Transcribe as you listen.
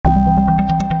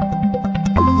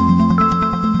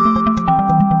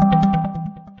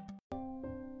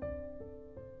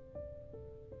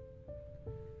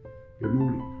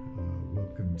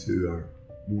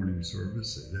morning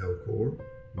service at Elcor,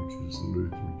 which is the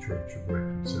Lutheran Church of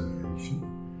Reconciliation.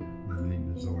 My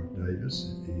name is Art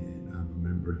Davis, and I'm a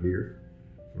member here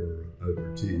for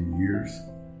over 10 years.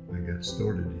 I got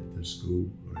started at the school,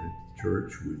 or at the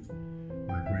church, with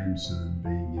my grandson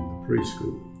being in the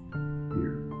preschool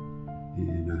here.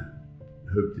 And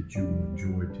I hope that you will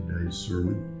enjoy today's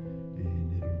sermon,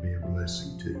 and it'll be a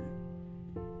blessing to you.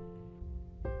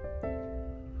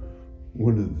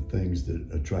 One of the things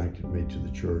that attracted me to the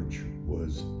church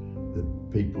was the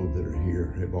people that are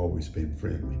here have always been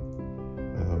friendly.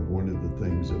 One of the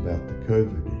things about the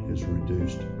COVID has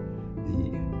reduced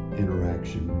the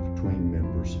interaction between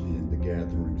members and the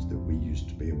gatherings that we used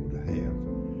to be able to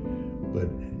have. But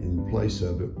in place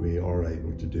of it, we are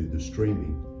able to do the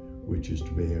streaming, which is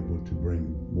to be able to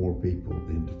bring more people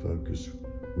into focus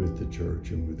with the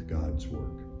church and with God's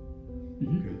work.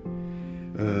 Okay.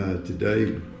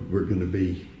 Today, we're going to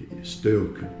be still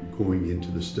going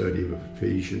into the study of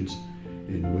Ephesians,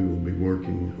 and we will be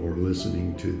working or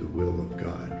listening to the will of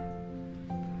God.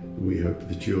 We hope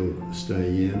that you'll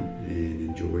stay in and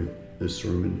enjoy this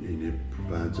sermon, and it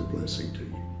provides a blessing to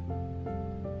you.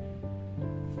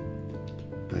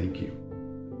 Thank you.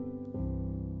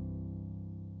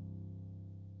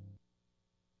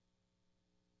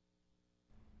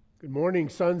 Good morning,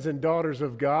 sons and daughters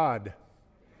of God.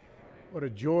 What a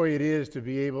joy it is to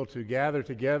be able to gather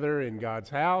together in God's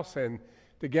house and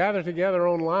to gather together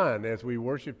online as we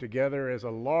worship together as a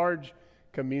large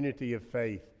community of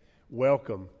faith.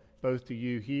 Welcome both to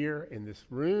you here in this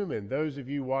room and those of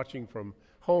you watching from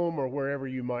home or wherever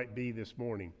you might be this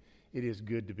morning. It is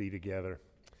good to be together.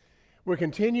 We're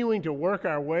continuing to work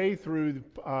our way through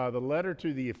the letter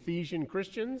to the Ephesian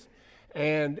Christians.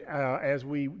 And as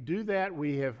we do that,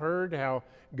 we have heard how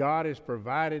God has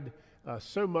provided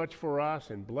so much for us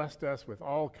and blessed us with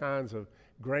all kinds of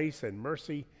grace and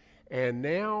mercy. And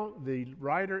now the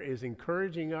writer is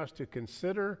encouraging us to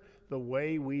consider the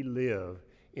way we live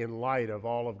in light of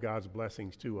all of God's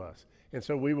blessings to us. And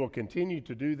so we will continue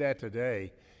to do that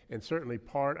today. And certainly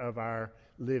part of our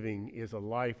living is a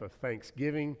life of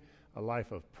thanksgiving, a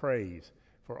life of praise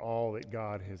for all that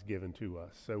God has given to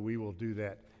us. So we will do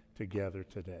that together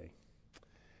today.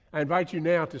 I invite you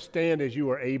now to stand as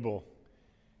you are able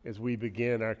as we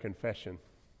begin our confession.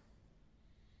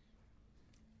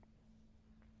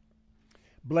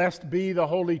 Blessed be the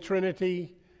Holy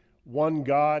Trinity, one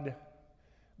God,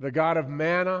 the God of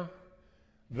manna,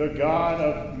 the God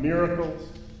of miracles,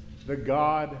 the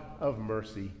God of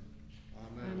mercy.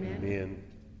 Amen. Amen.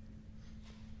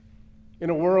 In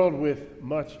a world with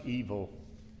much evil,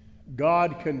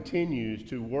 God continues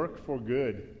to work for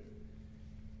good.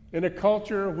 In a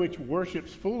culture which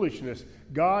worships foolishness,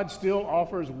 God still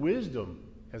offers wisdom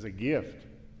as a gift.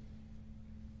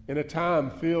 In a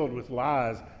time filled with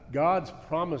lies, God's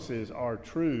promises are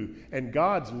true, and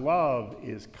God's love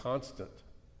is constant.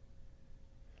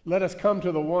 Let us come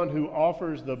to the one who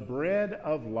offers the bread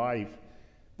of life,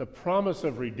 the promise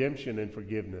of redemption and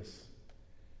forgiveness.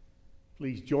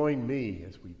 Please join me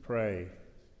as we pray.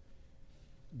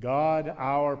 God,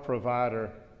 our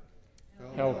provider,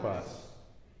 help us.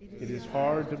 It is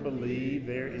hard to believe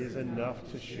there is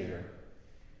enough to share.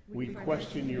 We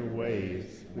question your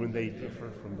ways when they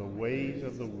differ from the ways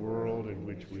of the world in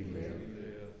which we live.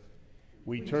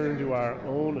 We turn to our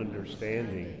own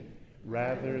understanding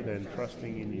rather than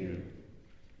trusting in you.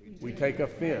 We take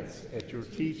offense at your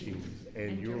teachings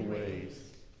and your ways.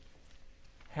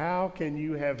 How can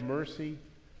you have mercy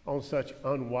on such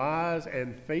unwise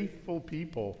and faithful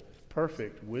people,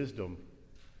 perfect wisdom?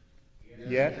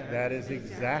 Yet that is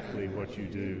exactly what you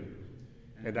do.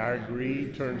 And our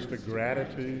greed turns to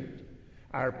gratitude,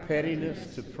 our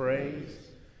pettiness to praise,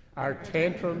 our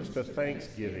tantrums to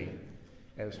thanksgiving,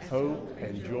 as hope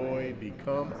and joy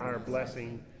become our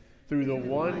blessing through the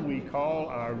one we call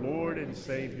our Lord and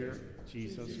Savior,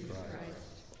 Jesus Christ.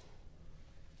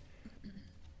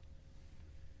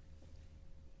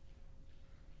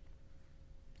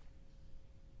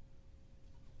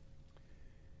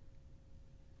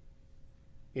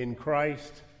 In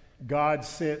Christ, God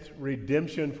sent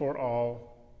redemption for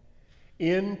all.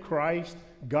 In Christ,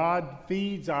 God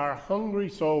feeds our hungry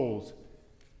souls.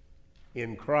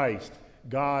 In Christ,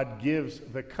 God gives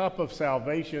the cup of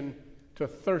salvation to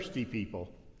thirsty people.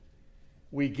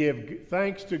 We give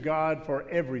thanks to God for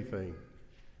everything,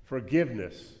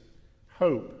 forgiveness,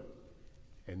 hope,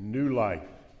 and new life.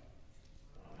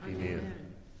 Amen.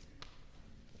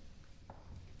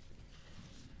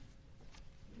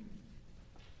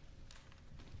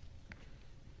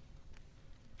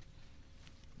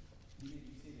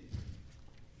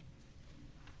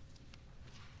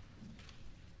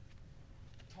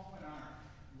 Paul in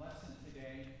our lesson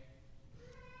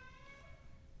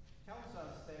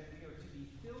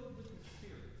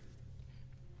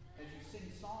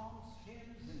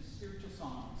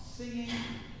singing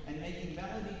and making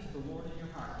melody to the Lord in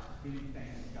your heart, giving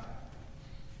thanks to God.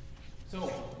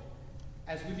 So,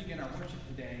 as we begin our worship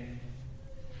today,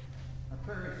 our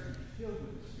prayer is to be filled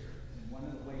with the Spirit. And one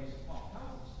of the ways Paul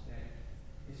tells us today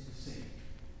is to sing.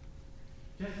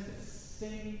 Just to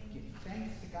sing, give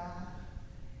thanks to God,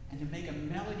 and to make a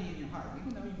melody in your heart. Even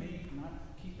though you may not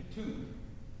keep a tune,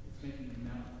 it's making a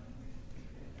melody.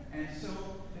 And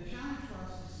so the challenge for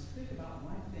us is to think about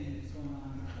one thing that's going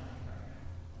on in our life right now,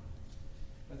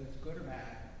 whether it's good or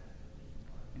bad,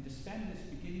 and to spend this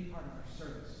beginning part of our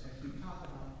service as we talk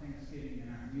about Thanksgiving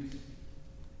in our music,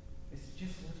 is to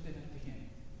just lift it up to Him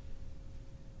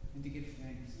and to give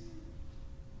thanks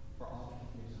for all that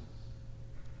He gives us.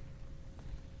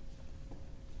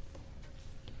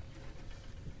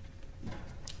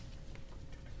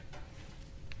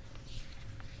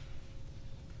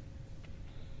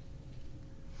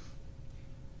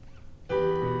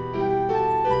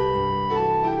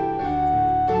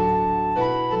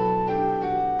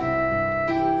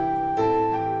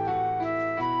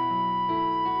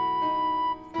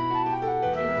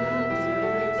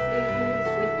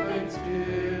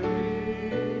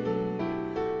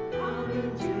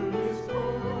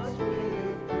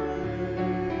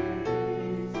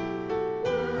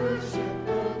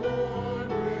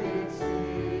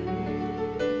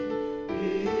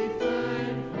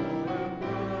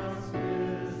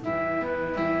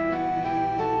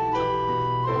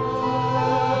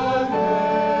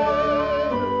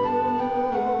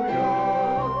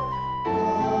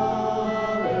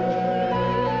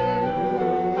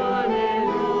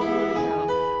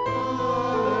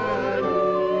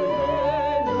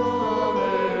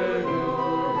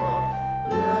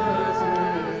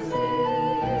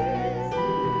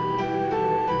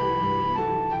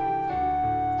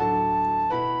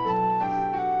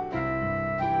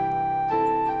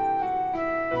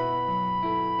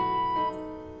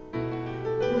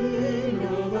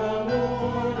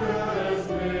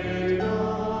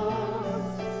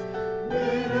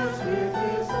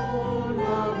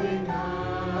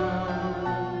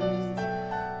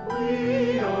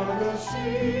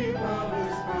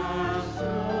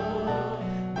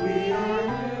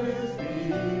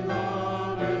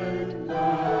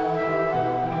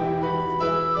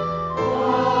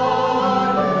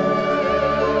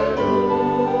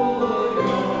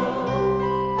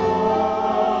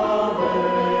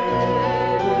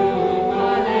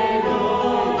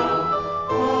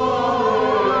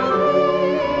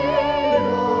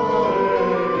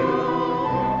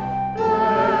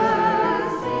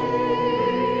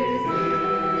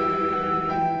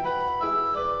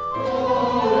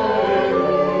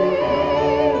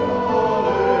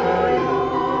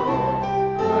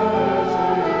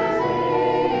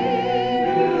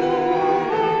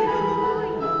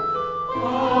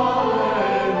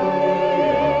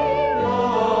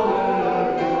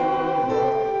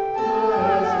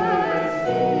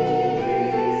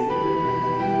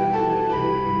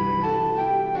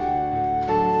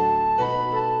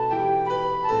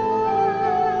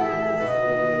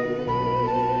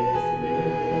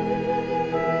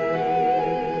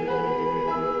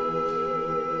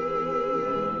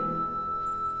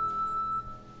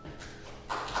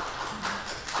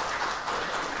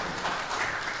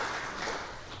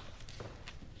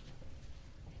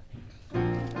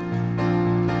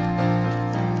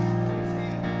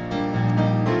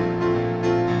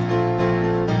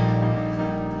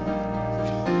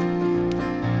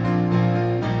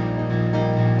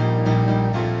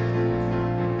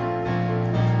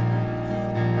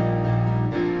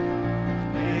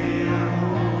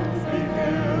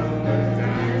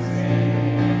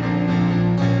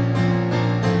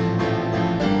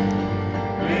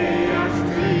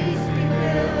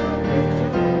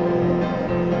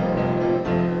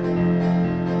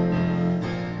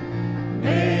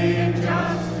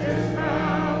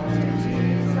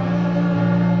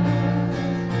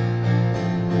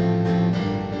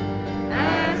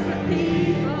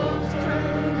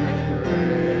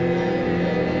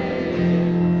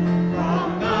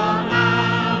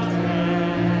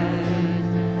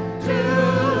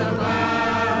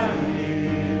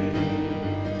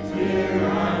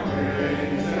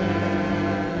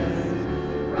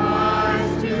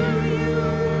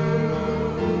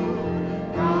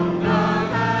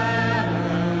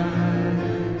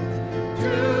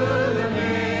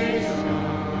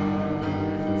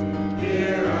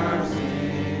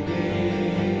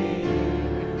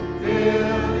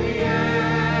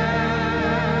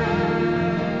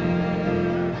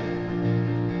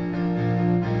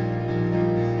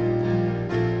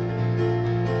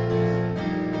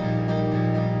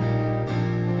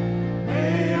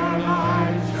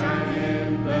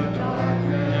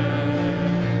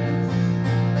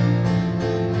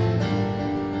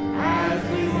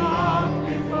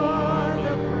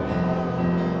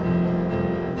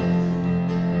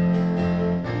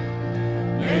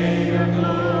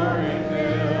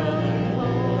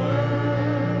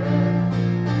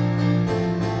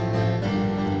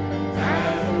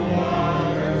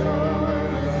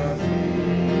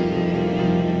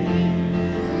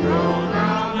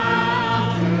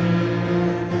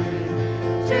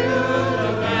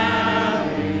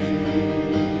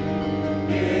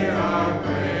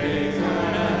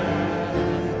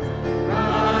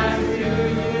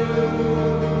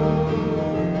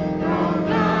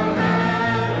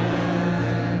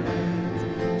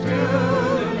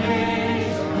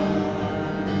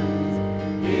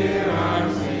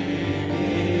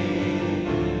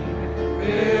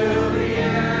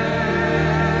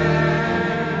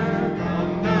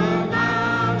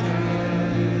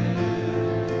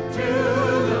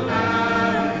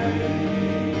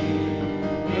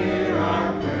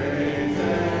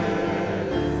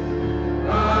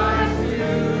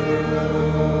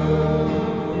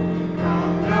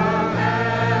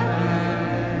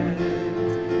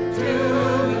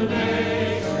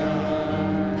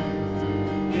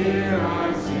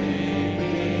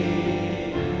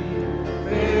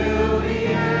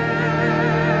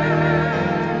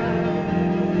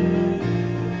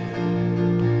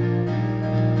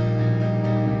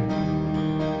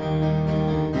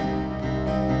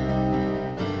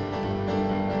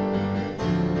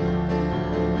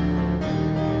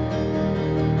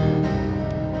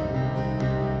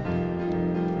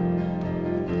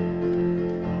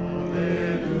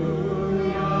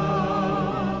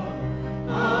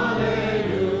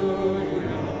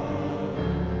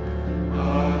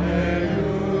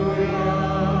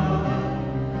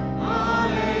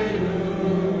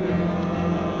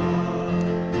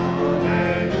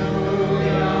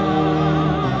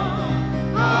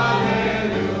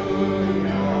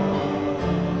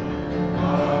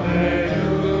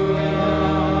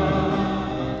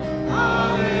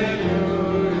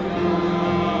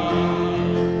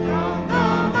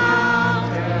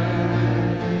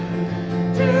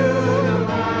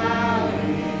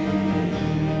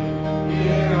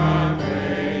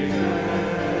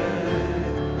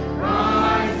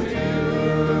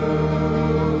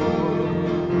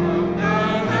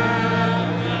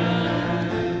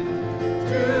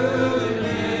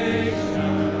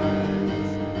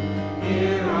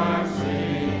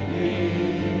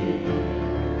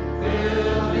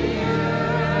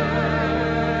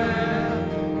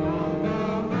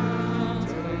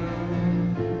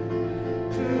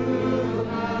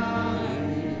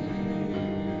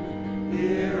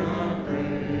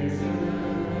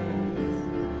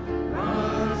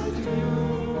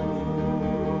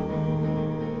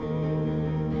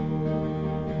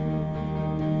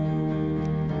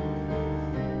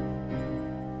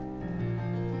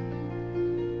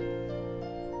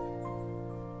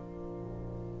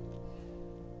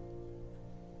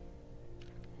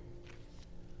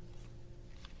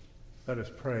 Let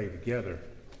us pray together.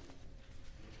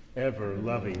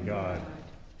 Ever-loving God,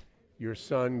 your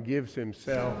Son gives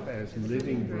himself as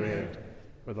living bread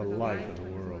for the life of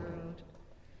the world.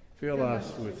 Fill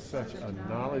us with such a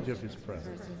knowledge of his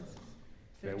presence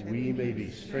that we may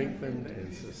be strengthened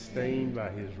and sustained by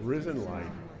his risen life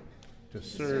to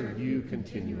serve you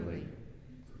continually.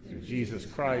 Through Jesus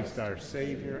Christ, our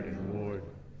Savior and Lord.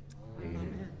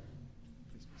 Amen.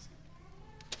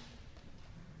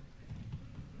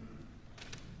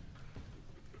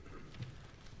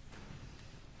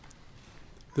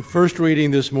 The first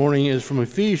reading this morning is from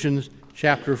Ephesians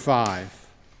chapter 5.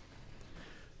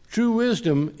 True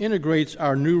wisdom integrates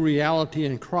our new reality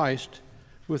in Christ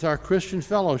with our Christian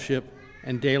fellowship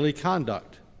and daily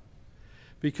conduct.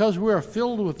 Because we are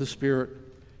filled with the Spirit,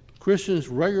 Christians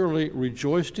regularly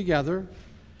rejoice together,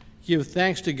 give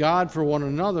thanks to God for one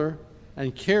another,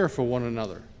 and care for one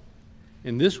another.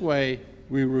 In this way,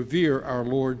 we revere our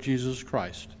Lord Jesus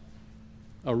Christ.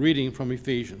 A reading from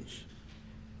Ephesians.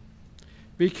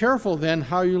 Be careful then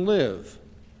how you live,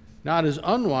 not as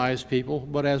unwise people,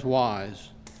 but as wise,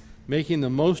 making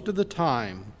the most of the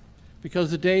time,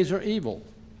 because the days are evil.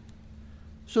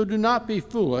 So do not be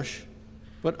foolish,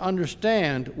 but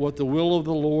understand what the will of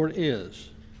the Lord is.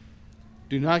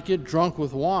 Do not get drunk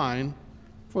with wine,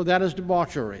 for that is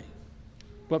debauchery,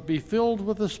 but be filled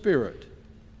with the Spirit,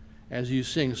 as you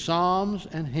sing psalms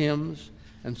and hymns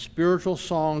and spiritual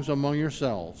songs among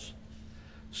yourselves,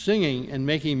 singing and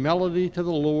making melody to the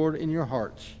Lord in your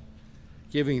hearts,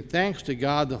 giving thanks to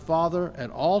God the Father at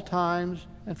all times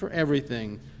and for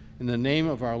everything in the name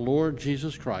of our Lord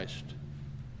Jesus Christ.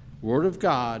 Word of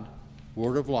God,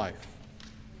 word of life.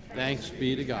 Thanks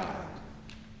be to God.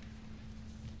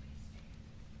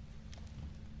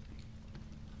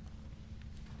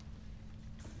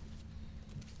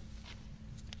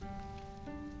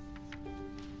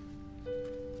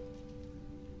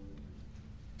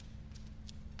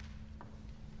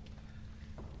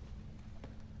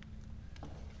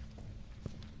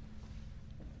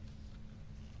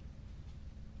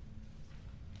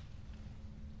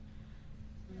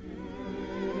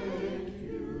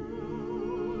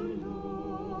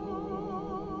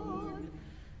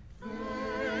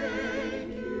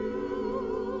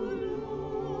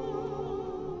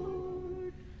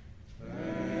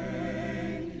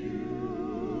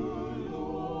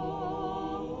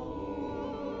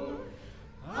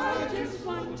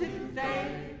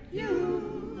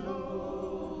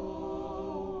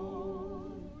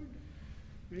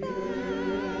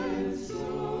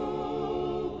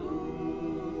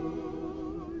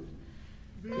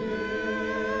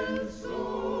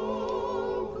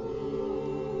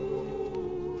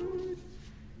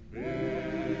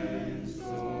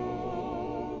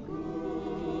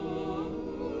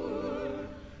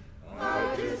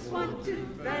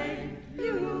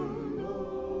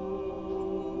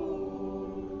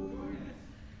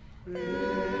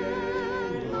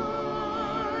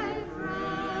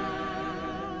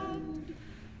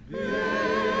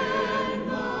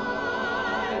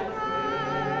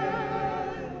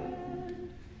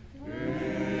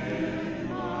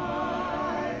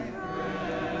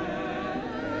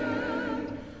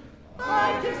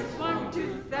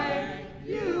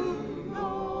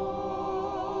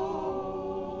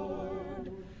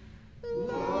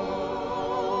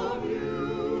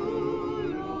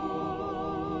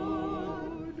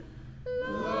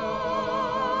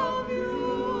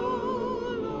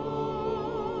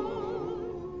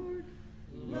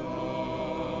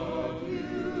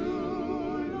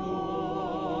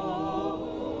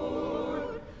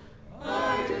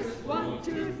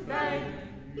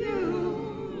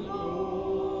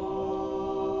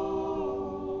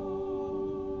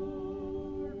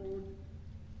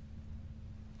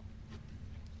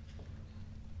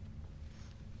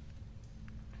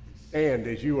 And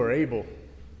as you are able,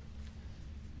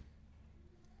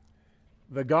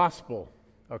 the Gospel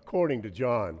according to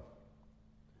John.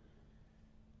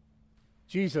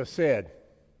 Jesus said,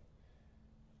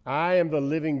 I am the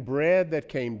living bread that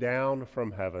came down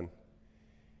from heaven.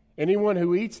 Anyone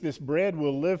who eats this bread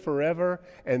will live forever,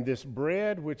 and this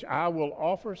bread which I will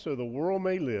offer so the world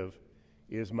may live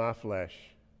is my flesh.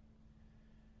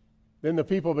 Then the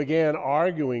people began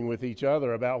arguing with each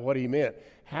other about what he meant.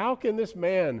 How can this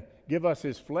man give us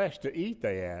his flesh to eat,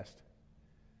 they asked.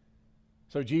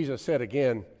 So Jesus said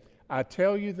again, I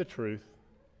tell you the truth,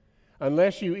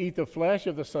 unless you eat the flesh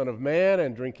of the Son of Man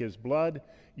and drink his blood,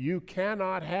 you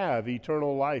cannot have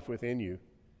eternal life within you.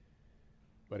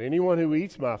 But anyone who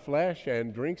eats my flesh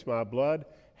and drinks my blood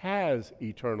has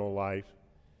eternal life,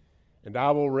 and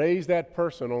I will raise that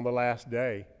person on the last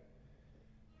day.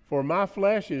 For my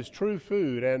flesh is true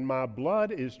food, and my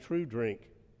blood is true drink.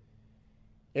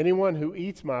 Anyone who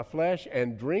eats my flesh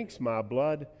and drinks my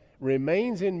blood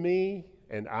remains in me,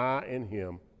 and I in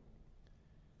him.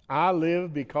 I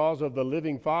live because of the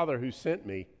living Father who sent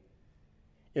me.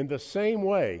 In the same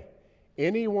way,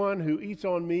 anyone who eats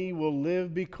on me will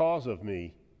live because of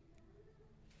me.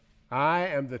 I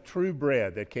am the true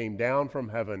bread that came down from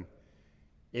heaven.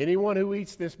 Anyone who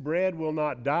eats this bread will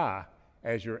not die,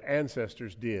 as your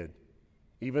ancestors did,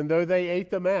 even though they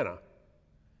ate the manna,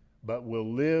 but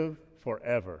will live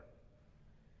forever.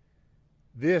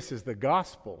 This is the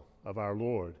gospel of our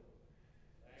Lord.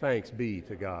 Thanks be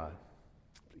to God.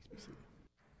 Please be seated.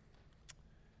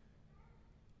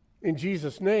 In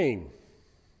Jesus' name,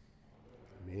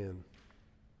 amen.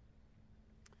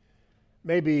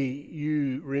 Maybe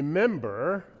you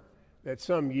remember that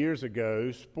some years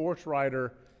ago, sports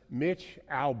writer Mitch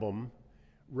Albom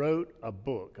wrote a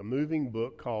book, a moving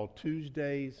book called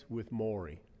Tuesdays with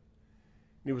Morrie.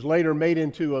 It was later made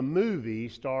into a movie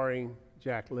starring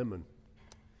Jack Lemmon.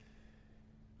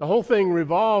 The whole thing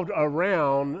revolved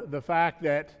around the fact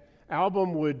that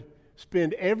Albom would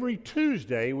spend every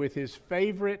Tuesday with his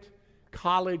favorite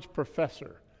college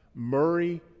professor,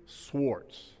 Murray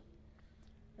Schwartz,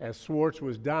 as Schwartz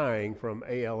was dying from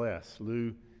ALS,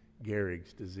 Lou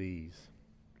Gehrig's disease.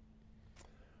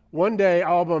 One day,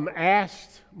 Albom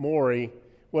asked Morrie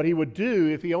what he would do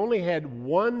if he only had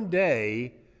one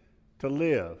day to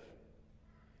live.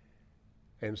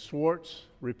 And Schwartz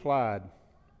replied,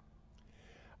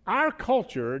 our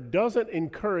culture doesn't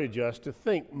encourage us to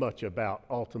think much about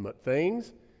ultimate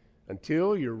things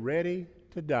until you're ready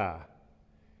to die.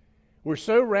 We're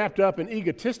so wrapped up in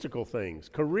egotistical things,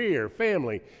 career,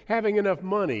 family, having enough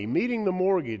money, meeting the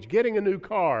mortgage, getting a new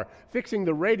car, fixing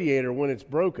the radiator when it's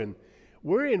broken.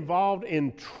 We're involved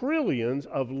in trillions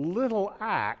of little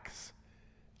acts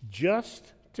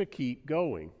just to keep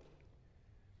going.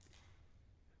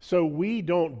 So we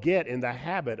don't get in the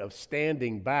habit of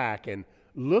standing back and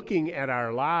looking at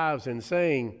our lives and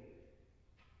saying,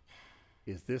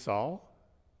 is this all?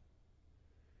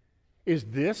 Is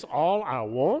this all I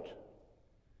want?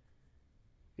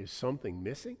 Is something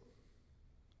missing?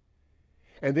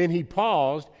 And then he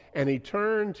paused and he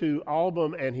turned to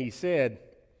Albom and he said,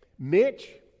 Mitch,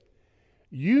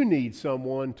 you need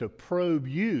someone to probe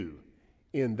you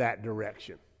in that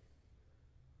direction.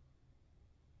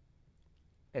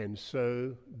 And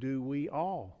so do we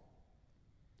all.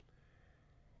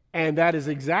 And that is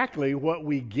exactly what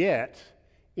we get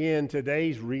in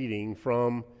today's reading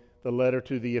from the letter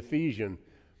to the Ephesians.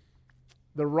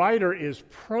 The writer is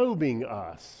probing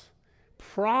us,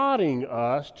 prodding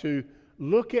us to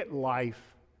look at life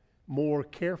more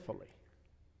carefully.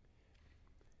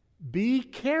 Be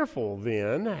careful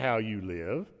then how you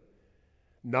live,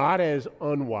 not as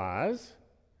unwise,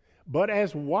 but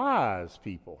as wise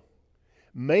people,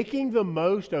 making the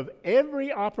most of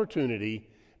every opportunity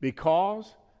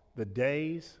because the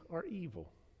days are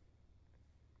evil.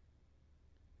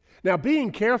 Now,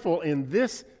 being careful in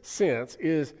this sense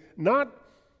is not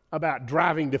about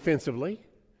driving defensively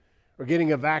or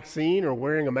getting a vaccine or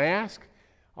wearing a mask,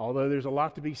 although there's a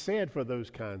lot to be said for those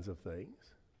kinds of things.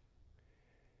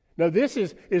 No, this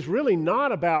is really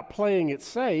not about playing it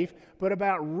safe, but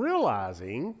about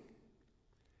realizing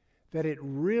that it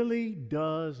really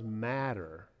does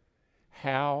matter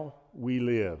how we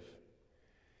live.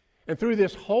 And through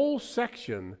this whole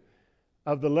section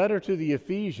of the letter to the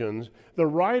Ephesians, the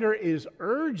writer is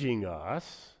urging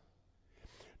us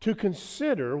to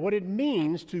consider what it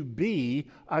means to be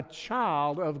a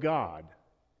child of God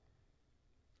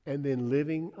and then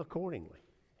living accordingly.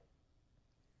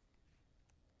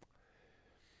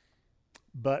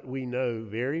 But we know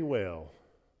very well,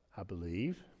 I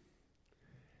believe,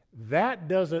 that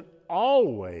doesn't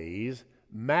always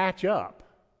match up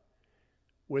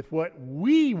with what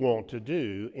we want to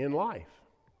do in life.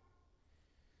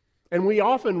 And we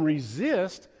often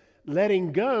resist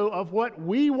letting go of what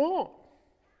we want.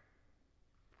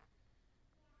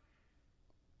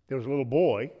 There was a little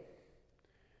boy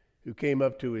who came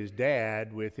up to his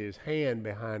dad with his hand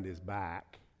behind his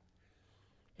back,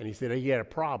 and he said he had a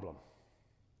problem.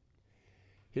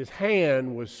 His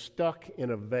hand was stuck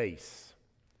in a vase.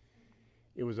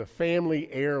 It was a family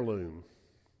heirloom.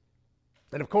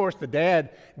 And of course, the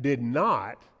dad did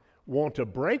not want to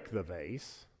break the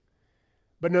vase,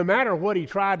 But no matter what he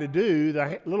tried to do,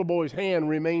 the little boy's hand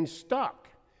remained stuck.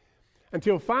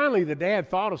 Until finally the dad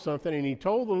thought of something and he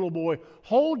told the little boy,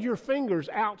 "Hold your fingers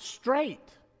out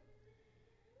straight."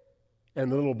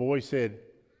 And the little boy said,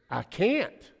 "I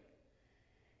can't.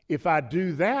 If I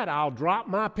do that, I'll drop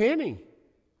my penny."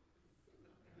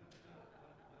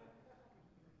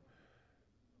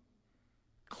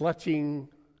 Clutching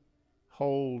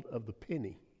hold of the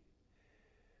penny,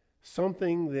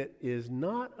 something that is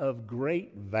not of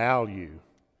great value,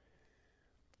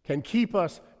 can keep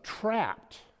us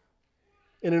trapped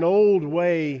in an old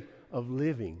way of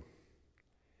living,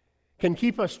 can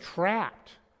keep us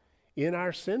trapped in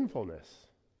our sinfulness.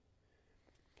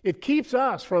 It keeps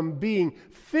us from being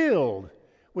filled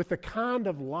with the kind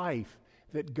of life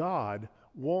that God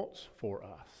wants for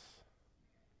us.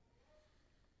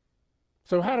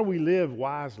 So how do we live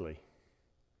wisely?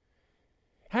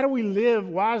 How do we live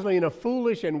wisely in a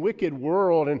foolish and wicked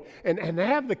world and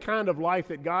have the kind of life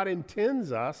that God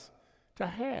intends us to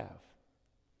have?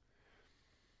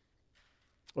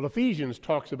 Well, Ephesians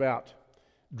talks about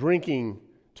drinking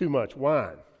too much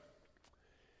wine.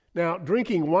 Now,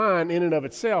 drinking wine in and of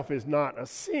itself is not a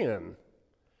sin.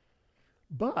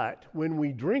 But when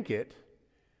we drink it,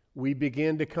 we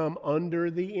begin to come under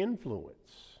the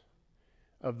influence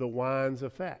of the wine's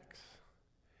effects.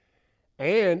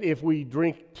 And if we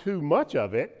drink too much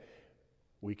of it,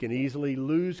 we can easily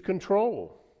lose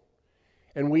control.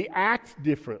 And we act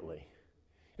differently.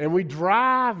 And we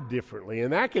drive differently.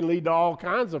 And that can lead to all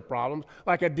kinds of problems,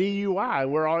 like a DUI.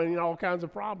 We're all in all kinds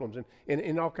of problems and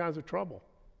in all kinds of trouble.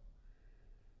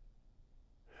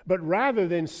 But rather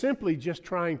than simply just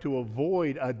trying to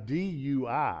avoid a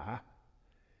DUI,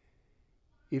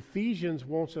 Ephesians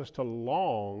wants us to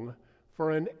long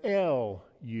for an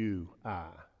LUI,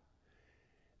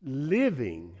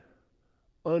 living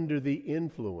under the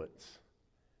influence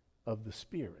of the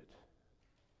Spirit.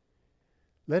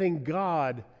 Letting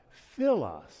God fill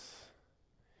us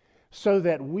so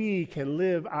that we can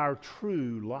live our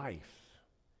true life,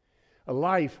 a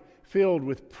life filled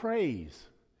with praise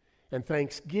and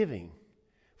thanksgiving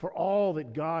for all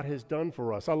that God has done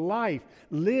for us, a life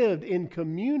lived in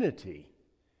community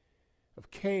of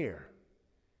care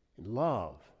and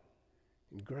love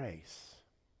and grace.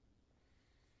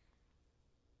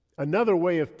 Another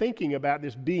way of thinking about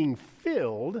this being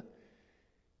filled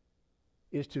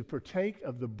is to partake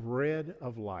of the bread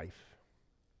of life.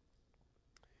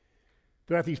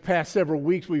 Throughout these past several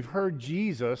weeks, we've heard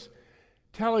Jesus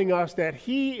telling us that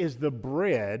He is the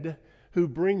bread who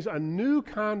brings a new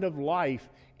kind of life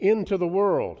into the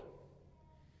world.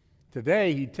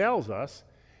 Today, He tells us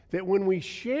that when we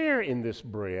share in this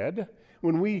bread,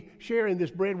 we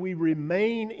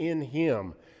remain in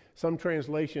Him. Some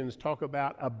translations talk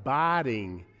about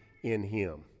abiding in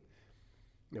Him.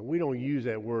 Now, we don't use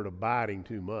that word abiding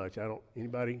too much.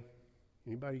 Anybody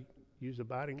use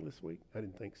abiding this week? I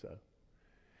didn't think so.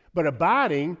 But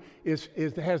abiding has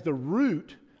the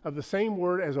root of the same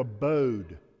word as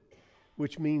abode,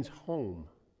 which means home.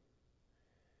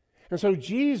 And so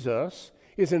Jesus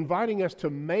is inviting us to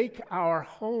make our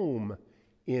home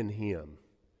in Him,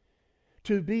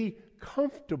 to be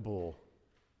comfortable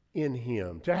in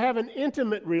Him, to have an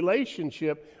intimate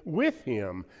relationship with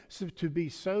Him, to be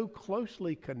so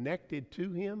closely connected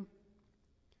to Him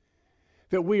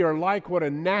that we are like what a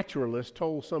naturalist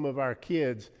told some of our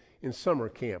kids in summer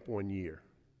camp one year.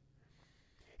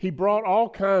 He brought all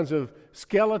kinds of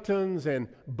skeletons and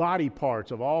body parts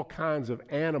of all kinds of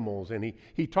animals, and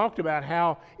he talked about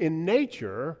how in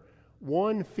nature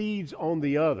one feeds on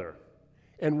the other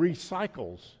and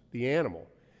recycles the animal.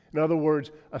 In other words,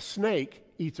 a snake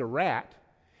eats a rat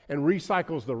and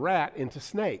recycles the rat into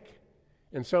snake,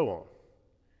 and so on.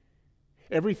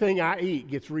 Everything I eat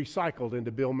gets recycled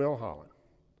into Bill Milholland.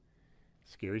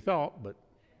 Scary thought, but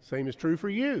same is true for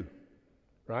you,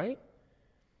 right?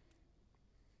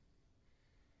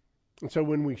 And so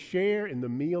when we share in the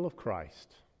meal of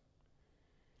Christ,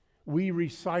 we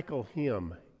recycle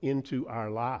Him into our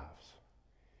lives.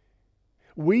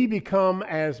 We become,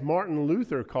 as Martin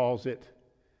Luther calls it,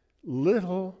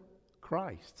 little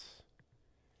Christs.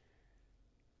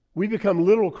 We become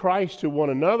little Christ to one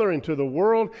another and to the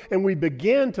world, and we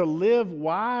begin to live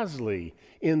wisely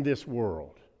in this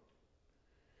world.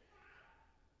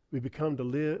 We begin to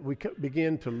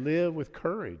live with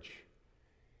courage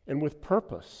and with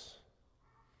purpose.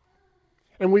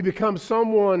 And we become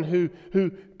someone who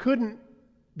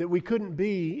we couldn't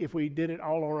be if we did it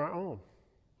all on our own.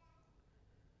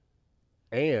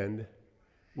 And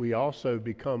we also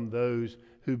become those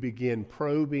who begin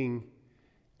probing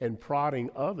and prodding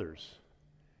others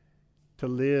to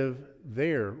live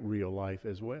their real life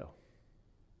as well.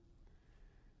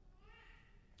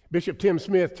 Bishop Tim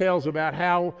Smith tells about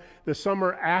how the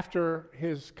summer after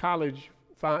his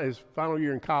final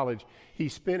year in college, he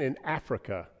spent in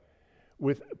Africa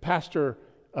with Pastor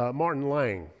Martin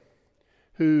Lang,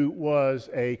 who was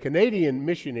a Canadian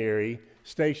missionary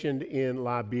stationed in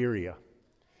Liberia.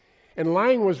 And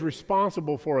Lang was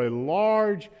responsible for a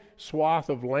large swath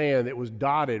of land that was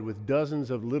dotted with dozens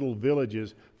of little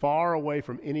villages far away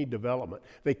from any development.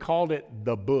 They called it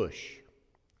the bush.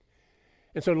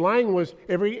 And so Lang was,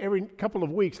 every couple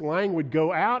of weeks, Lang would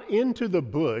go out into the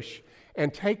bush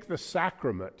and take the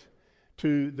sacrament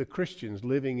to the Christians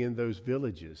living in those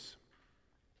villages.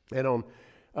 And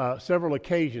on several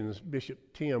occasions,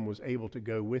 Bishop Tim was able to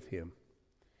go with him.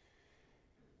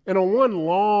 And on one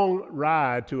long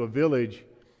ride to a village,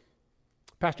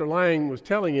 Pastor Lang was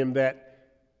telling him that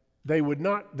they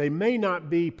may not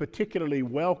be particularly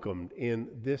welcomed in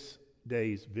this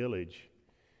day's village.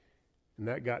 And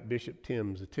that got Bishop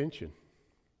Tim's attention.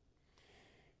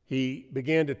 He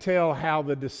began to tell how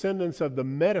the descendants of the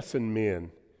medicine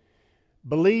men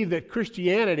believed that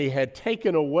Christianity had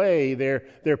taken away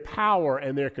their power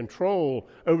and their control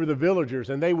over the villagers,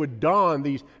 and they would don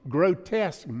these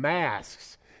grotesque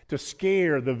masks to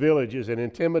scare the villages and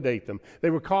intimidate them. They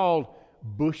were called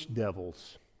bush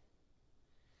devils.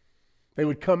 They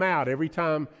would come out every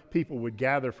time people would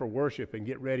gather for worship and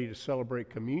get ready to celebrate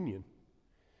communion.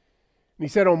 And he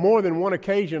said on more than one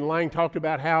occasion, Lang talked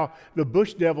about how the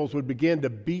bush devils would begin to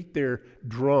beat their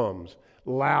drums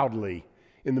loudly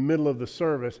in the middle of the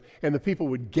service, and the people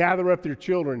would gather up their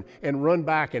children and run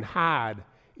back and hide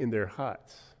in their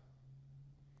huts.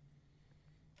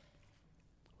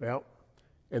 Well,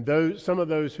 and some of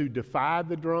those who defied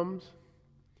the drums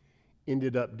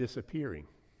ended up disappearing.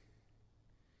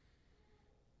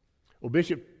 Well,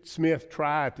 Bishop Smith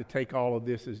tried to take all of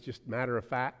this as just matter of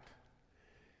fact,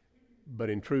 but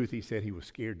in truth, he said he was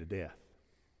scared to death.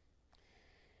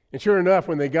 And sure enough,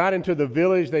 when they got into the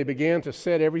village, they began to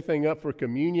set everything up for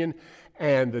communion,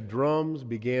 and the drums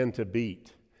began to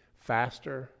beat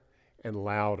faster and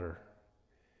louder.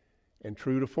 And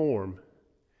true to form,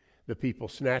 the people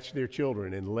snatched their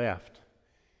children and left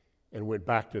and went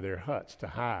back to their huts to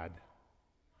hide.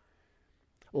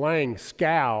 Lang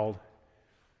scowled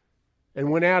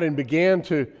and went out and began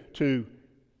to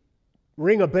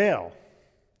ring a bell,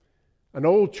 an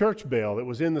old church bell that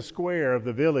was in the square of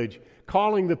the village,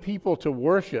 calling the people to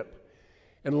worship.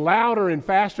 And louder and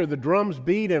faster the drums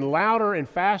beat, and louder and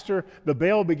faster the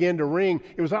bell began to ring.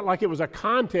 It was like it was a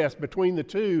contest between the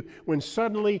two, when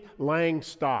suddenly Lang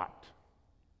stopped.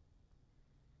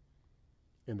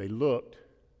 And they looked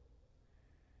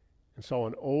and saw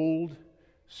an old,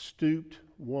 stooped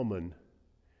woman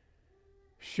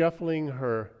shuffling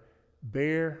her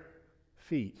bare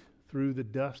feet through the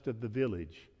dust of the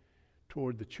village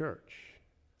toward the church.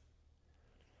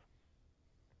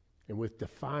 And with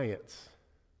defiance,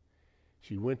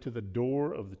 she went to the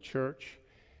door of the church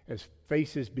as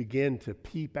faces began to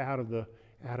peep out of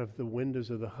the windows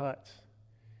of the huts.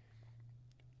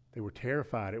 They were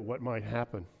terrified at what might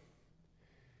happen.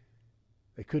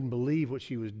 They couldn't believe what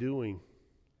she was doing.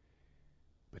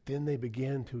 But then they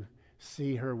began to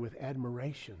see her with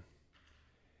admiration.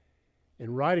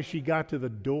 And right as she got to the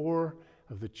door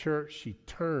of the church, she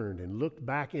turned and looked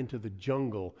back into the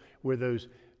jungle where those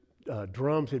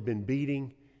drums had been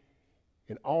beating,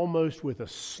 and almost with a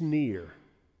sneer,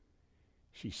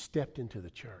 she stepped into the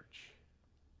church.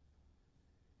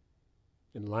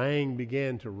 And Lang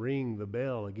began to ring the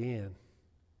bell again.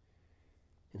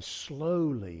 And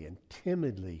slowly and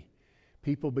timidly,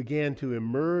 people began to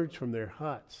emerge from their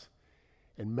huts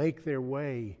and make their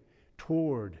way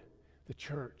toward the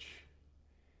church.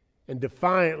 And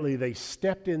defiantly, they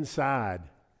stepped inside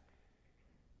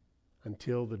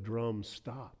until the drums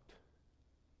stopped.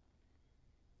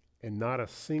 And not a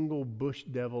single bush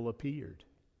devil appeared.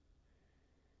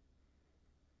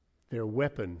 Their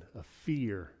weapon of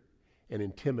fear and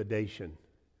intimidation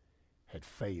had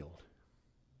failed.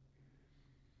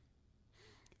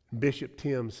 Bishop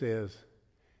Tim says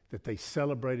that they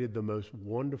celebrated the most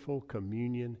wonderful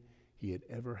communion he had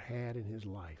ever had in his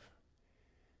life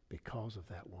because of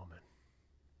that woman.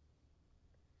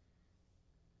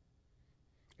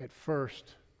 At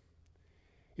first,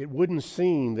 it wouldn't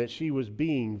seem that she was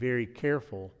being very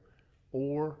careful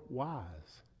or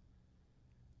wise,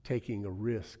 taking a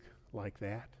risk like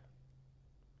that.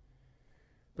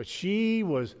 But she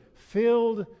was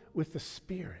filled with the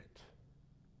Spirit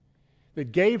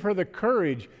that gave her the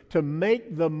courage to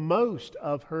make the most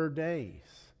of her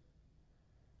days,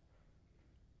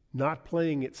 not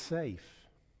playing it safe.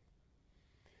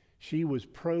 She was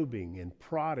probing and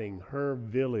prodding her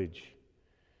village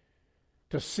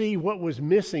to see what was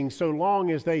missing so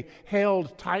long as they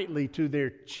held tightly to their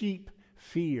cheap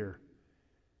fear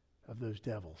of those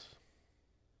devils.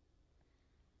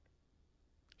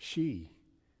 She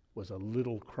was a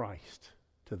little Christ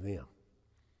to them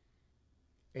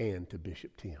and to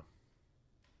Bishop Tim.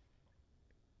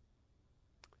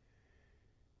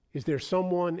 Is there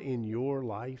someone in your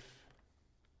life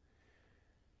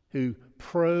who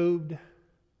probed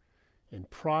and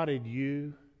prodded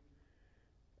you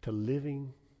to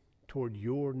living toward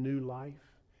your new life,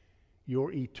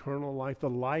 your eternal life, the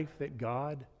life that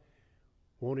God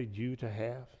wanted you to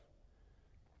have?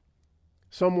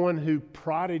 Someone who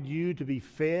prodded you to be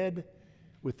fed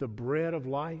with the bread of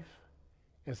life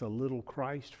as a little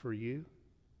Christ for you?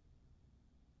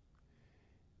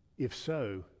 If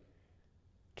so,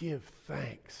 give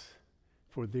thanks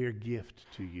for their gift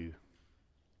to you.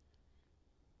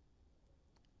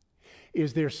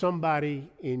 Is there somebody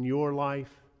in your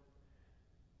life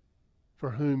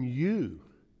for whom you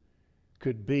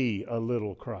could be a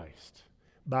little Christ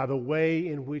by the way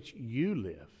in which you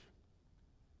live?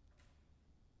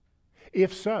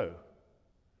 If so,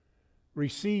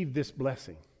 receive this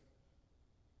blessing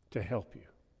to help you.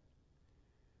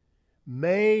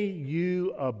 May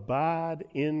you abide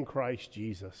in Christ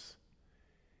Jesus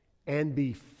and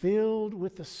be filled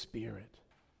with the Spirit,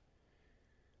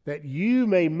 that you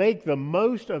may make the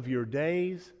most of your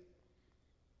days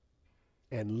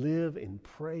and live in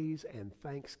praise and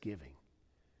thanksgiving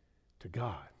to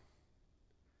God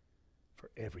for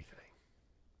everything.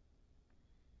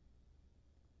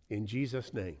 In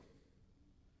Jesus' name,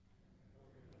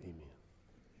 amen.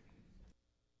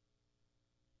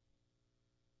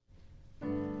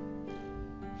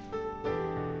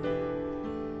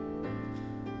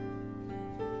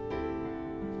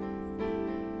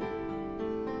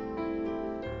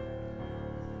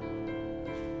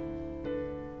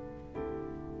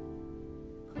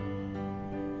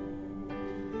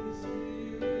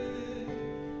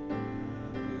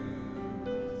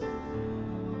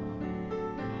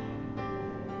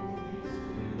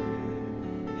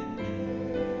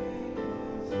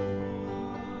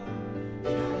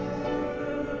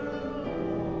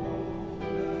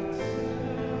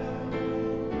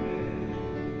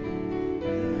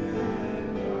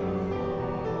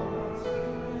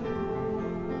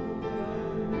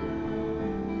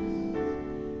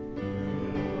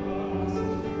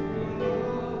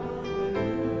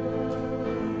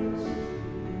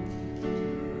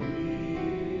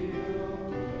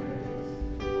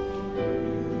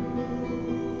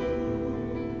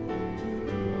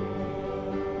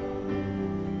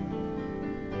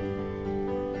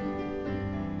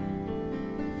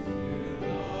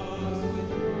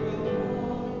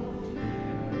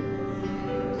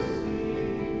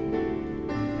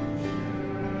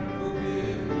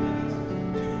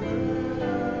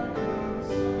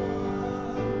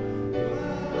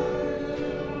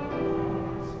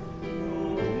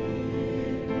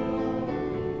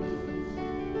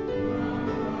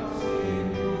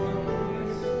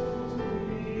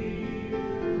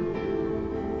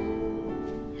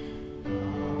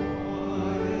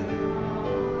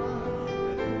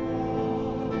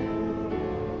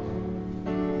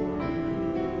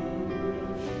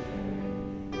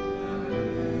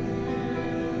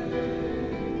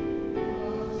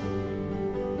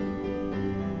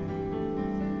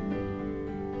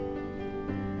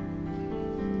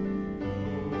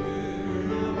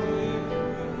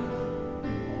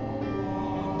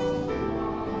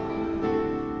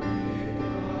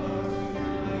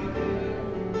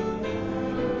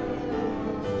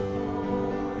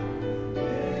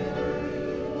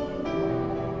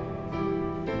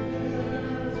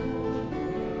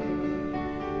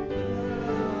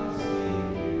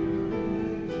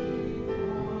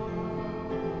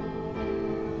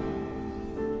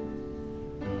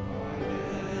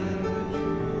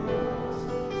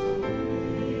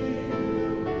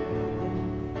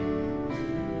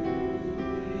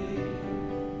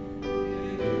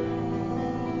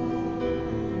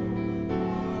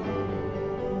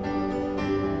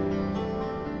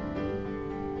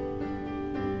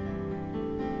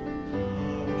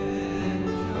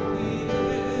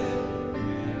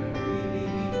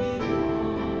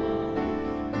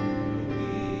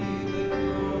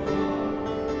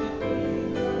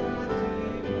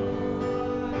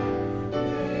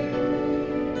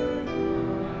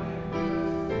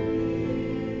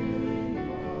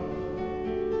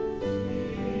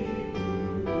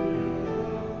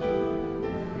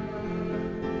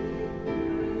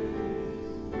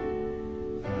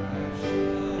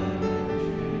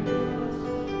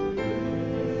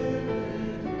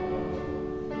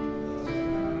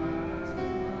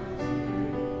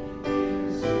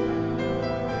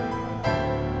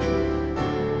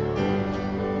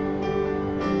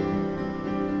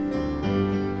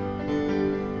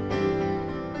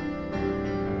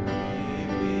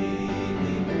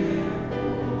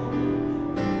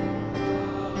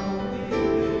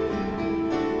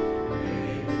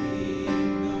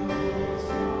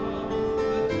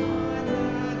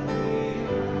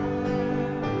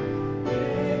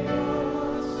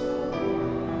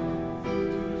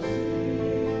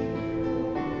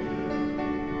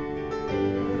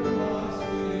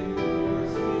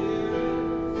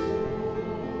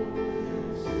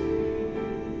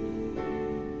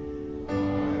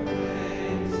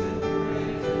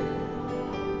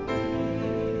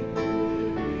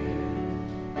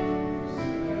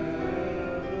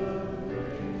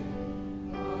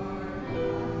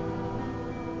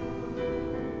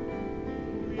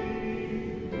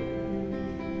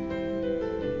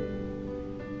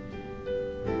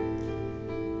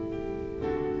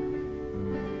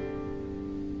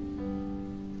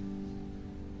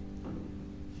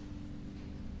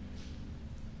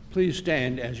 Please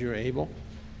stand as you're able.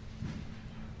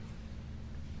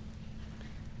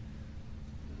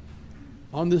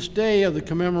 On this day of the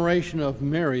commemoration of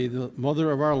Mary, the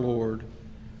Mother of our Lord,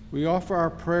 we offer our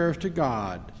prayers to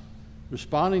God,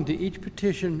 responding to each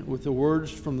petition with the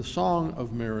words from the Song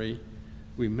of Mary,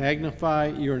 "We magnify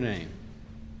your name."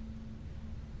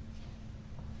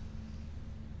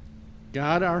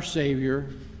 God, our Savior,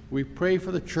 we pray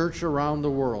for the church around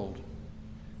the world.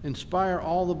 Inspire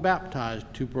all the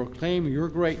baptized to proclaim your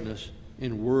greatness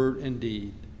in word and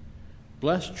deed.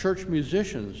 Bless church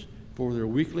musicians for their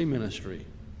weekly ministry.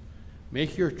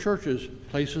 Make your churches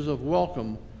places of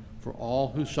welcome for all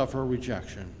who suffer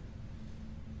rejection.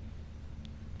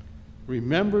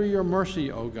 Remember your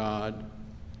mercy, O God.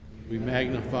 We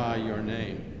magnify your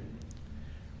name.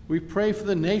 We pray for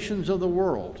the nations of the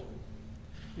world.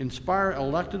 Inspire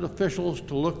elected officials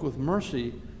to look with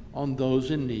mercy on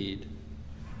those in need.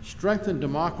 Strengthen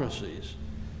democracies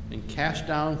and cast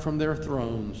down from their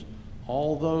thrones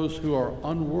all those who are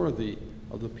unworthy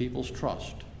of the people's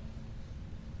trust.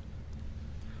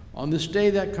 On this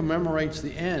day that commemorates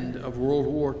the end of World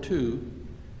War II,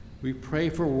 we pray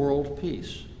for world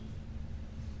peace.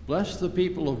 Bless the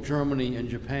people of Germany and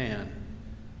Japan.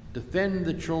 Defend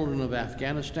the children of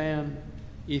Afghanistan,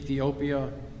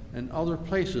 Ethiopia, and other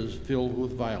places filled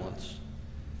with violence.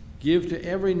 Give to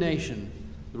every nation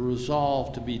the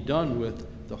resolve to be done with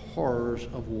the horrors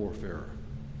of warfare.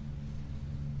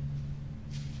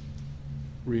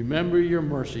 Remember your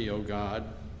mercy, O God.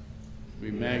 We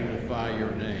magnify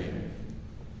your name.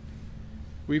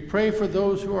 We pray for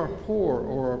those who are poor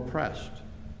or oppressed.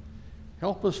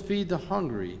 Help us feed the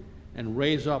hungry and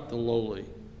raise up the lowly.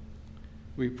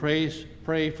 We pray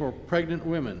for pregnant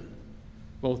women,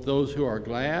 both those who are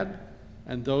glad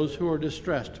and those who are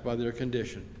distressed by their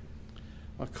condition.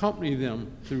 Accompany them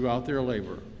throughout their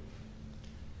labor.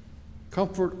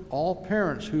 Comfort all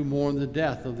parents who mourn the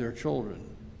death of their children.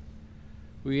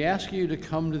 We ask you to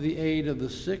come to the aid of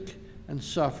the sick and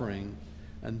suffering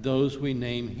and those we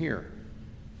name here: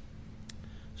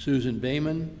 Susan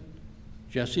Bayman,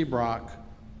 Jesse Brock,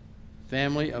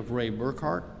 family of Ray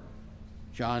Burkhart,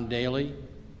 John Daly,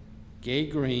 Gay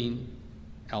Green,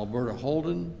 Alberta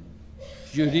Holden,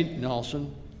 Judy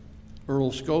Nelson,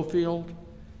 Earl Schofield,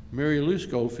 Mary Lou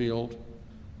Schofield,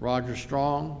 Roger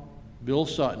Strong, Bill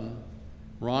Sutton,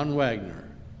 Ron Wagner,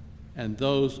 and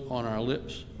those on our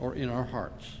lips or in our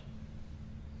hearts.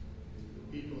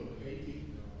 The people of Haiti,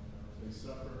 they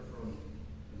suffer from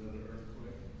another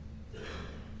earthquake.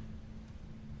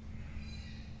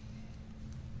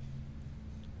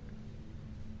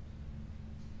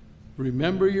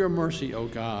 Remember your mercy, O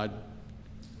God.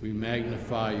 We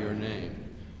magnify your name.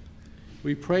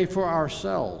 We pray for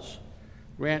ourselves.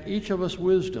 Grant each of us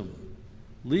wisdom.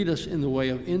 Lead us in the way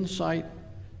of insight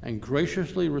and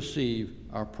graciously receive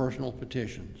our personal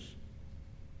petitions.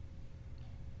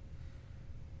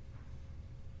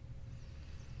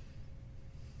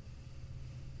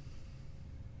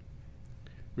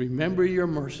 Remember your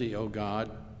mercy, O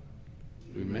God.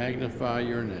 We magnify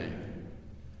your name.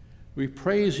 We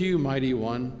praise you, Mighty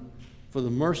One, for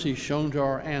the mercy shown to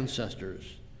our ancestors,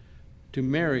 to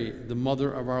Mary, the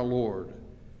Mother of our Lord,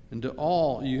 and to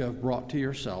all you have brought to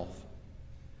yourself.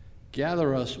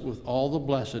 Gather us with all the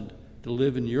blessed to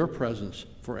live in your presence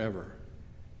forever.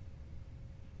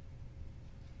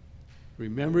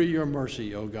 Remember your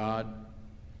mercy, O God.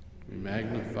 We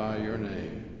magnify your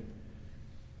name.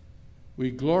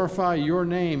 We glorify your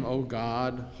name, O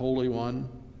God, Holy One,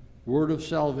 Word of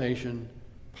salvation,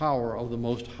 power of the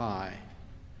Most High.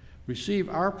 Receive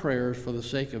our prayers for the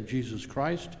sake of Jesus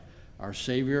Christ, our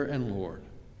Savior and Lord.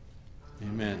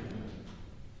 Amen.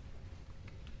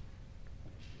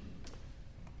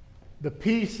 The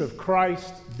peace of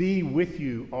Christ be with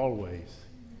you always.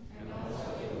 And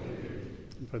also with you.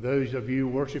 And for those of you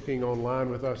worshiping online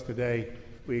with us today,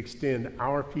 we extend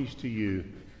our peace to you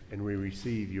and we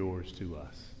receive yours to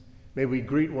us. May we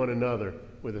greet one another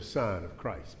with a sign of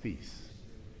Christ's peace.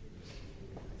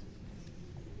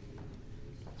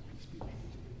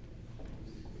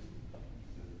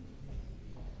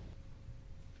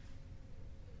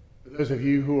 For those of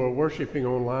you who are worshiping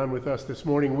online with us this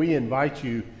morning, we invite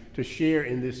you to share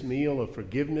in this meal of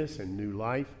forgiveness and new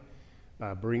life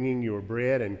by bringing your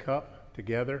bread and cup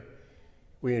together.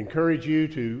 We encourage you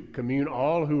to commune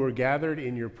all who are gathered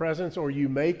in your presence, or you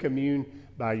may commune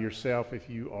by yourself if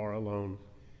you are alone.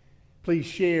 Please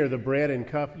share the bread and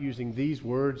cup using these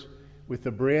words: with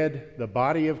the bread, the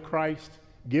body of Christ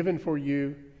given for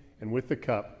you, and with the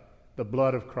cup, the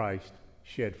blood of Christ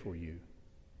shed for you.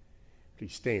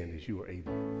 Please stand as you are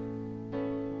able.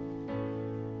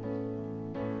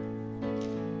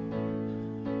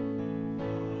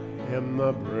 am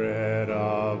the bread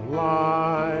of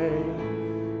life.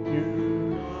 You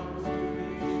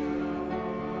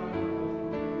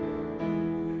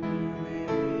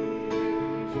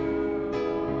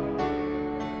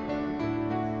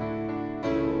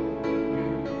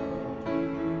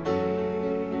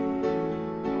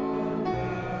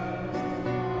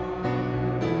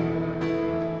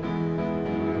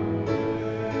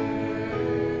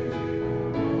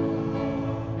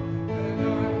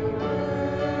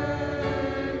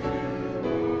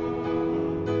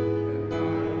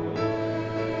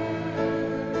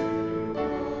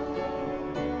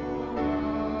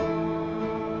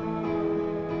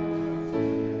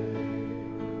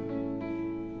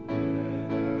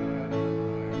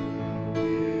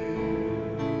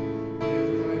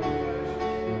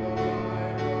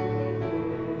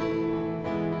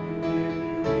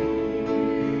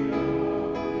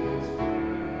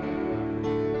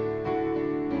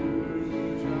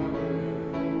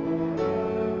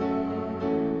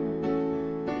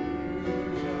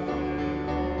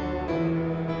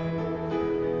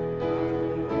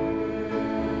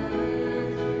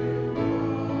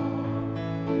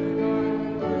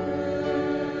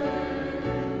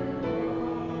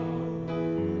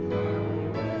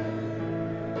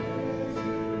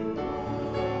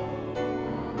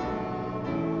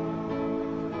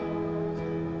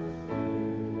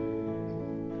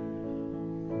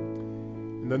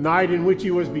the night in which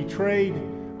he was betrayed,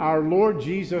 our Lord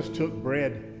Jesus took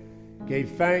bread, gave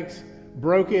thanks,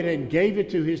 broke it, and gave it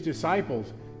to his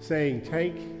disciples, saying,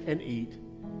 "Take and eat.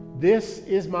 This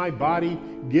is my body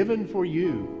given for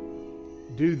you.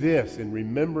 Do this in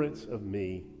remembrance of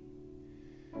me."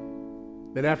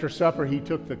 Then after supper he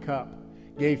took the cup,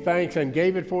 gave thanks, and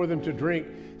gave it for them to drink,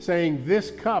 saying,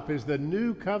 "This cup is the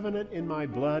new covenant in my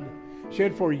blood,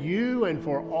 shed for you and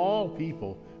for all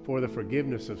people for the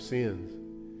forgiveness of sins.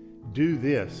 Do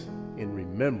this in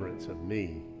remembrance of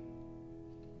me."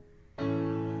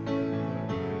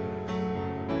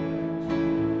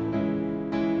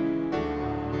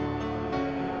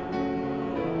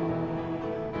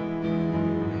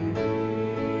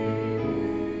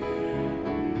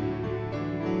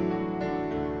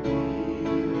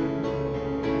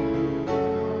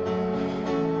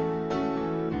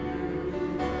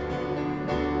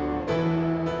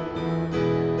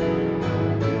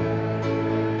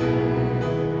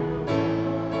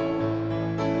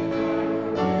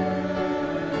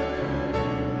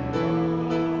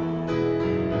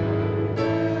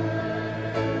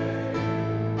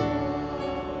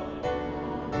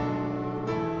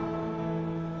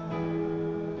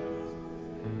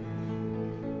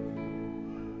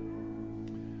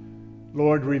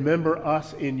 Lord, remember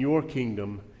us in your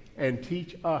kingdom and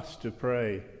teach us to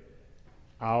pray.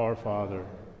 Our Father,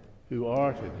 who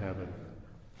art in heaven,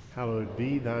 hallowed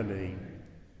be thy name.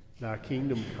 Thy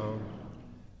kingdom come,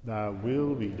 thy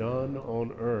will be done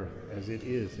on earth as it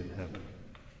is in heaven.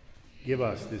 Give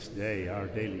us this day our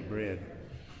daily bread,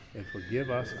 and forgive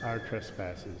us our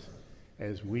trespasses,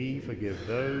 as we forgive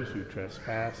those who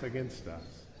trespass against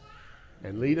us.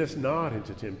 And lead us not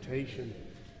into temptation,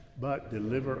 but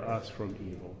deliver us from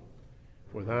evil.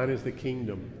 For thine is the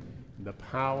kingdom, and the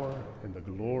power, and the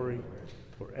glory,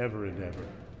 forever and ever.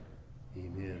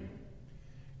 Amen.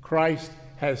 Christ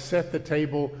has set the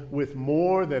table with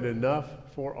more than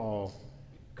enough for all.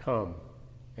 Come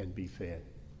and be fed.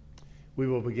 We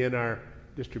will begin our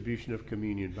distribution of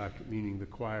communion by communing the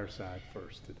choir side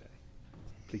first today.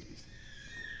 Please be seated.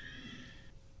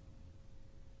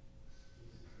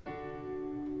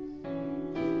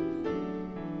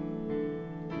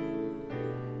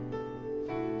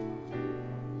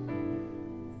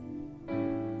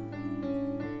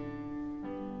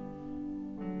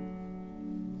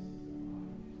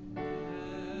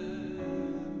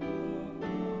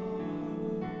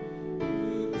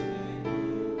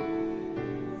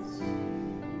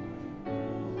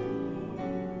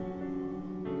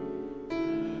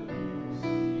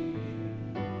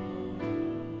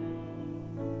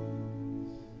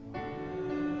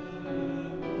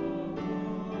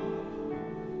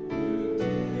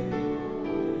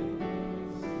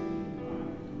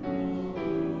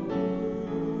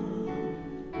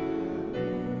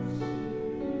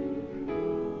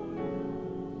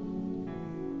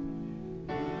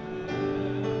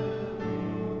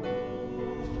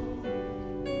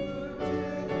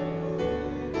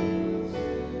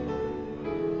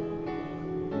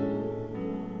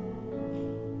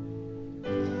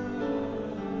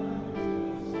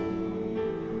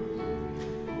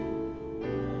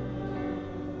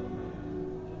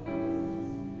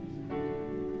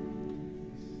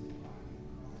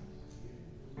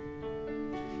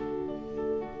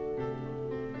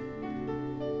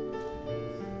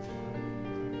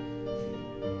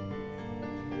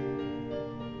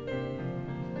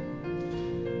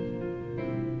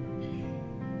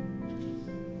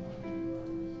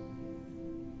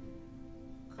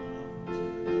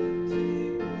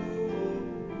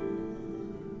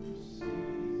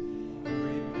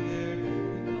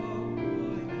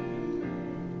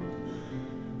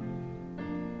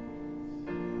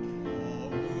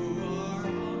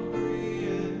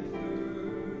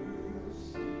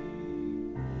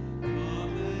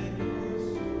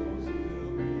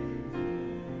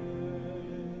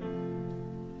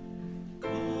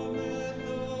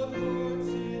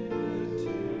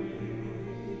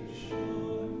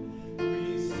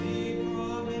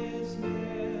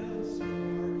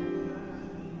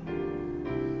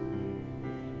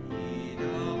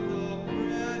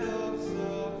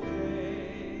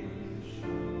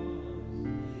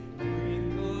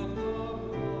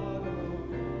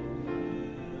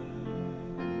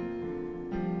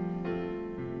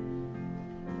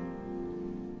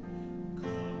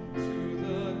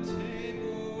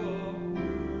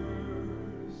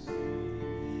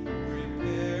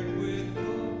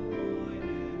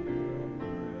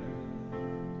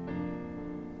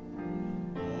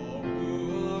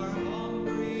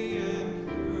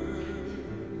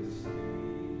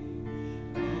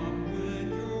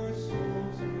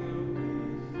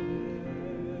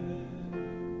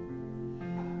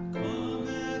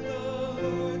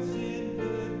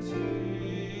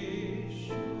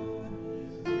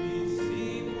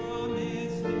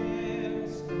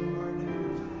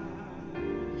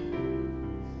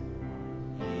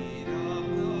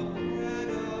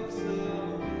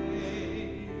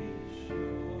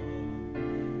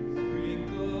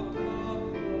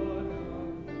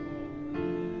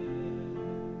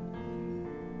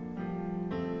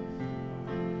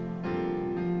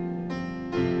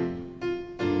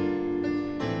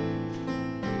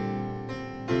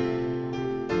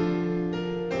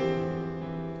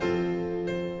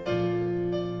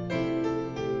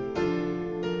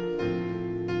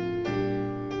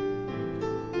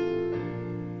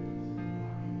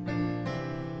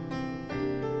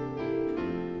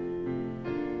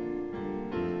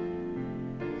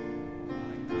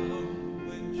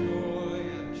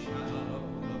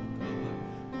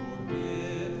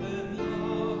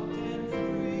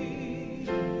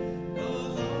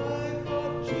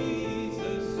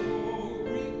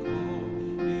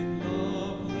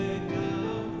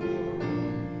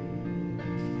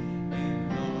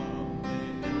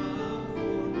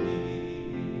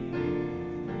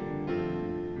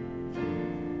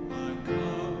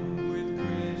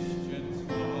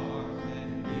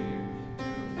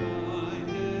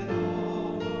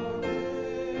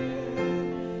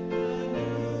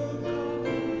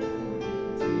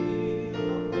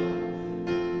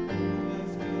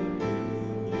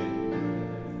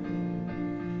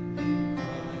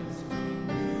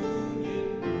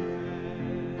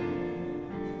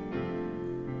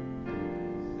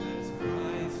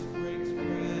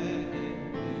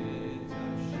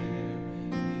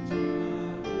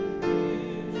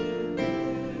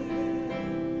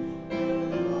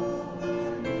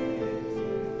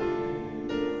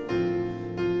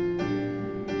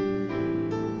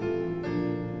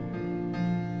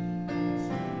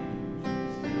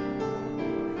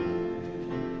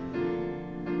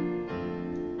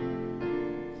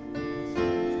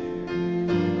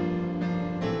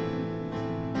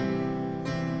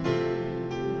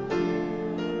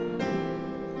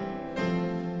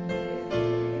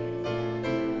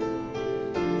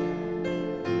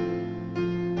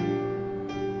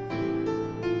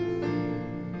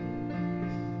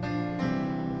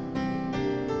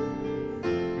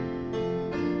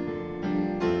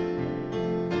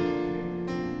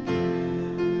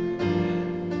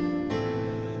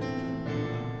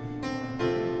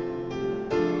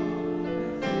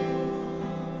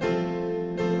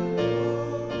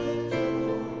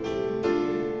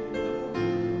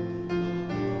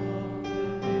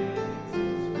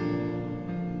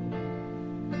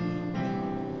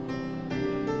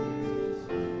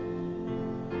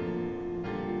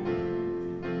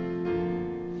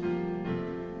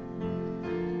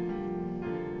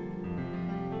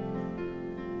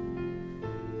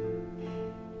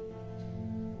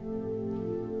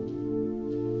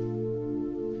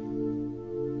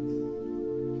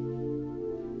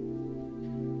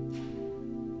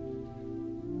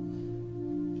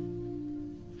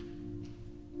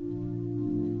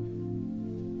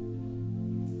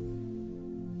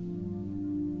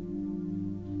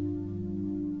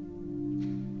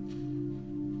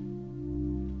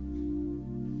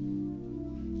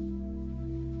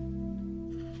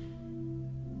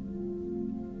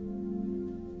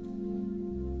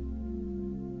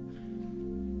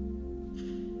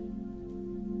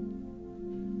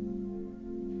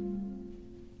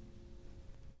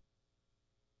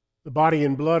 the body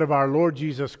and blood of our Lord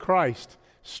Jesus Christ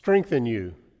strengthen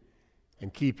you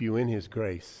and keep you in his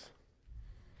grace.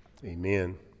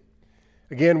 Amen.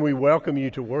 Again, we welcome you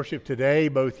to worship today,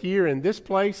 both here in this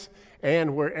place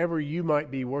and wherever you might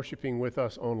be worshiping with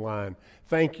us online.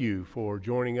 Thank you for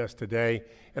joining us today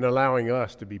and allowing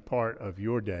us to be part of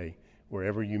your day,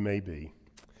 wherever you may be.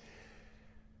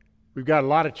 We've got a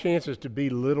lot of chances to be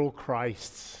little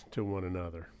Christs to one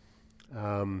another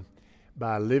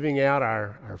by living out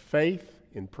our faith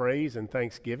in praise and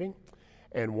thanksgiving.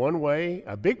 And one way,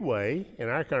 a big way in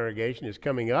our congregation is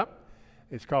coming up.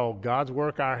 It's called God's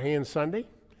Work Our Hands Sunday.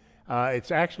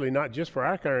 It's actually not just for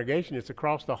our congregation, it's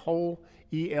across the whole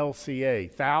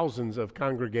ELCA. Thousands of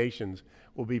congregations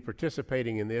will be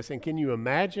participating in this. And can you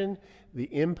imagine the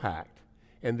impact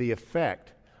and the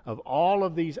effect of all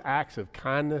of these acts of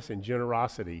kindness and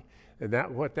generosity and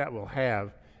what that will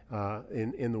have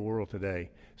in the world today?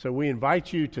 So we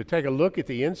invite you to take a look at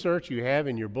the inserts you have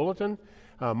in your bulletin.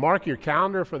 Mark your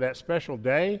calendar for that special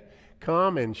day.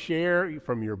 Come and share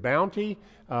from your bounty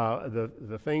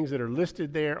the things that are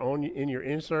listed there in your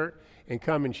insert, and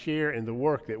come and share in the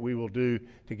work that we will do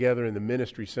together in the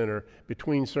Ministry Center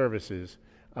between services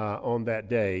on that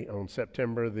day, on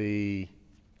September the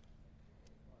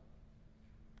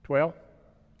 12th?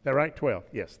 Is that right? 12th.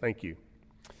 Yes, thank you.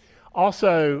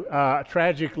 Also,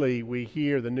 tragically, we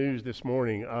hear the news this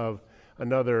morning of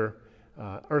another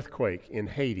earthquake in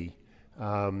Haiti,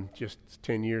 just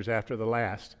 10 years after the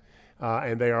last.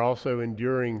 And they are also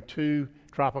enduring 2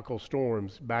 tropical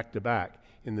storms back to back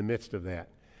in the midst of that.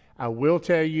 I will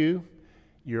tell you,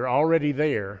 you're already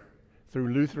there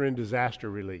through Lutheran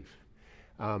Disaster Relief.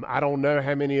 I don't know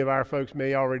how many of our folks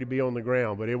may already be on the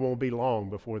ground, but it won't be long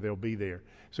before they'll be there.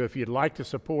 So if you'd like to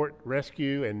support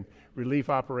rescue and relief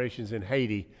operations in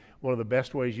Haiti, one of the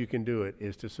best ways you can do it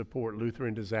is to support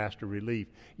Lutheran Disaster Relief.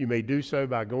 You may do so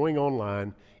by going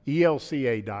online,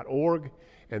 elca.org,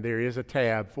 and there is a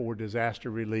tab for disaster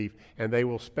relief, and they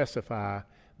will specify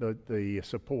the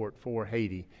support for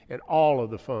Haiti, and all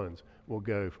of the funds will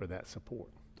go for that support.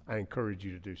 I encourage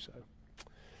you to do so.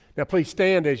 Now please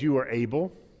stand as you are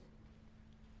able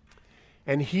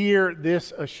and hear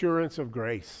this assurance of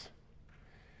grace.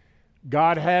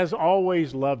 God has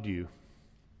always loved you.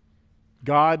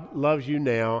 God loves you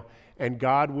now, and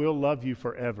God will love you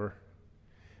forever.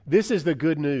 This is the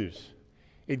good news.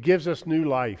 It gives us new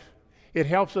life. It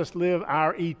helps us live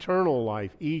our eternal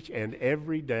life each and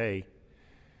every day.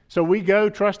 So we go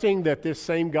trusting that this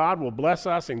same God will bless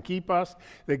us and keep us,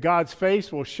 that God's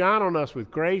face will shine on us with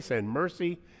grace and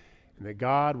mercy, and that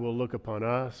God will look upon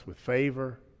us with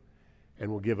favor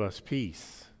and will give us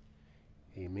peace.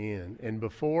 Amen. And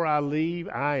before I leave,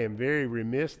 I am very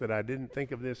remiss that I didn't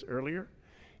think of this earlier,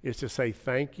 is to say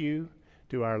thank you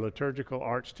to our liturgical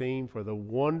arts team for the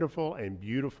wonderful and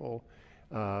beautiful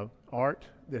art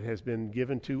that has been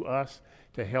given to us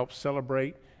to help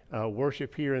celebrate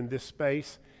worship here in this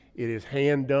space. It is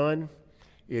hand done,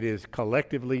 it is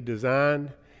collectively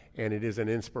designed, and it is an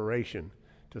inspiration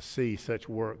to see such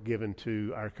work given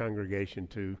to our congregation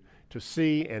to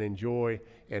see and enjoy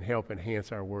and help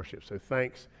enhance our worship. So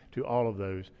thanks to all of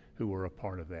those who were a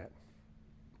part of that.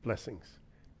 Blessings.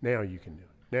 Now you can do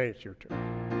it. Now it's your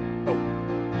turn.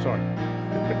 Oh, sorry.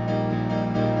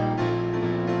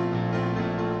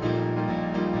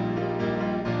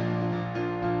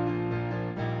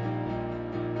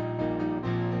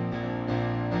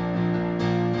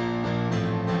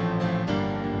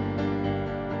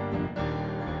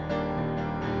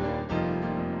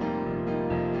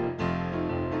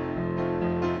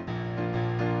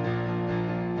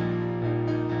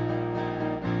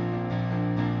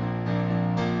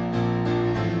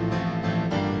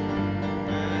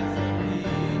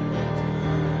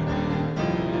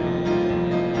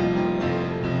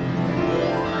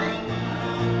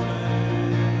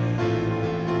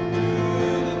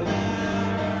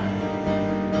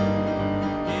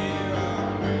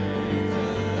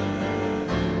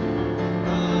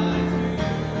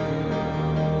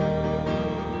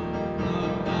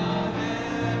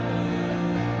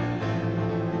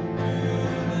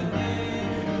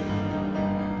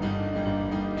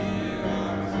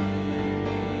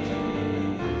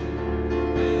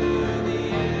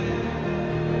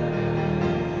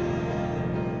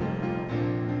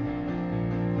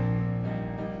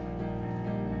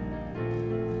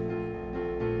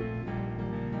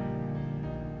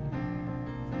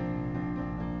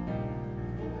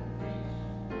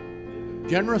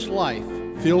 Generous life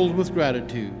filled with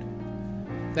gratitude.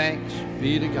 Thanks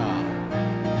be to God.